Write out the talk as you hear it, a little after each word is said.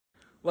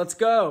Let's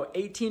go.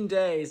 18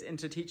 days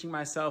into teaching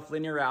myself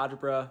linear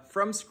algebra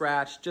from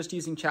scratch, just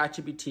using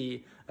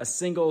ChatGPT, a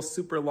single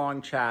super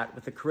long chat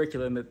with the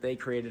curriculum that they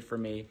created for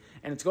me.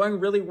 And it's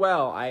going really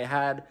well. I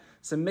had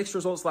some mixed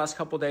results the last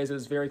couple of days. It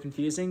was very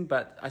confusing,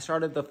 but I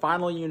started the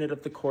final unit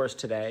of the course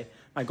today.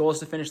 My goal is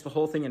to finish the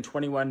whole thing in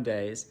 21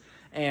 days.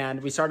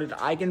 And we started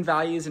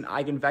eigenvalues and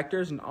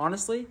eigenvectors, and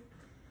honestly,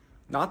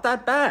 not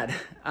that bad.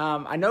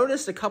 I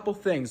noticed a couple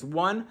things.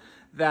 One,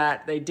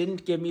 that they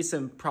didn't give me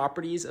some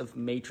properties of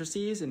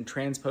matrices and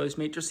transposed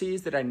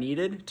matrices that I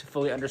needed to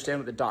fully understand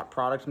what the dot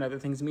product and other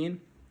things mean.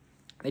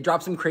 They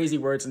drop some crazy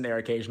words in there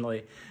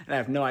occasionally, and I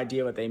have no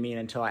idea what they mean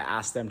until I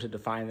ask them to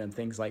define them.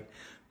 Things like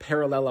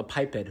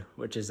parallelepiped,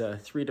 which is a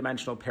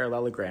three-dimensional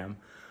parallelogram,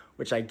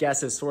 which I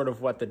guess is sort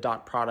of what the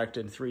dot product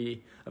of a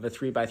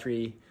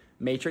 3x3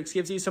 matrix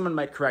gives you. Someone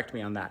might correct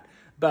me on that.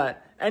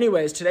 But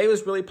anyways, today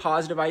was really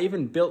positive. I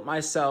even built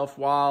myself,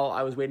 while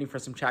I was waiting for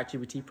some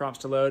ChatGPT prompts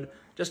to load,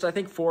 just I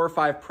think 4 or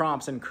 5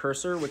 prompts in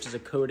Cursor, which is a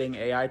coding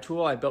AI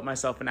tool. I built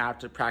myself an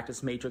app to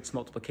practice matrix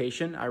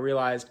multiplication. I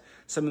realized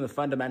some of the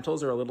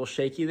fundamentals are a little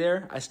shaky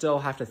there. I still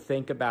have to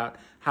think about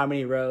how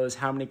many rows,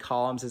 how many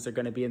columns is there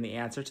going to be in the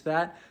answer to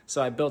that.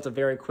 So I built a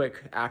very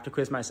quick app to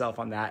quiz myself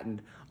on that,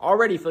 and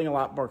already feeling a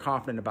lot more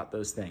confident about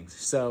those things.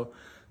 So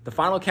the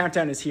final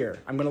countdown is here.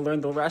 I'm going to learn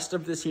the rest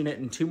of this unit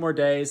in 2 more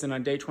days, and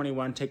on day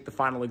 21, take the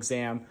final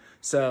exam.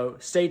 So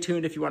stay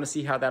tuned if you want to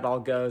see how that all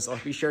goes. I'll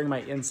be sharing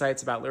my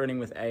insights about learning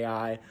with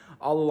AI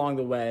all along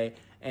the way,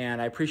 and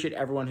I appreciate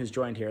everyone who's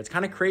joined here. It's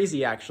kind of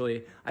crazy,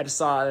 actually. I just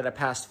saw that I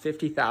passed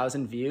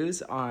 50,000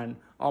 views on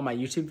all my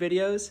YouTube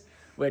videos,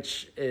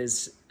 which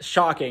is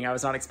shocking. I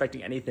was not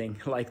expecting anything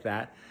like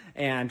that.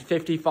 And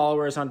 50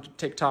 followers on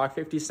TikTok,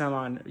 50 some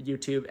on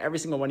YouTube. Every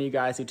single one of you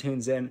guys who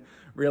tunes in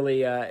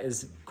really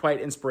is quite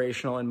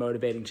inspirational and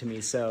motivating to me.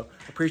 So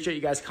appreciate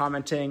you guys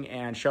commenting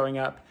and showing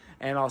up,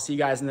 and I'll see you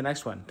guys in the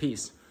next one.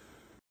 Peace.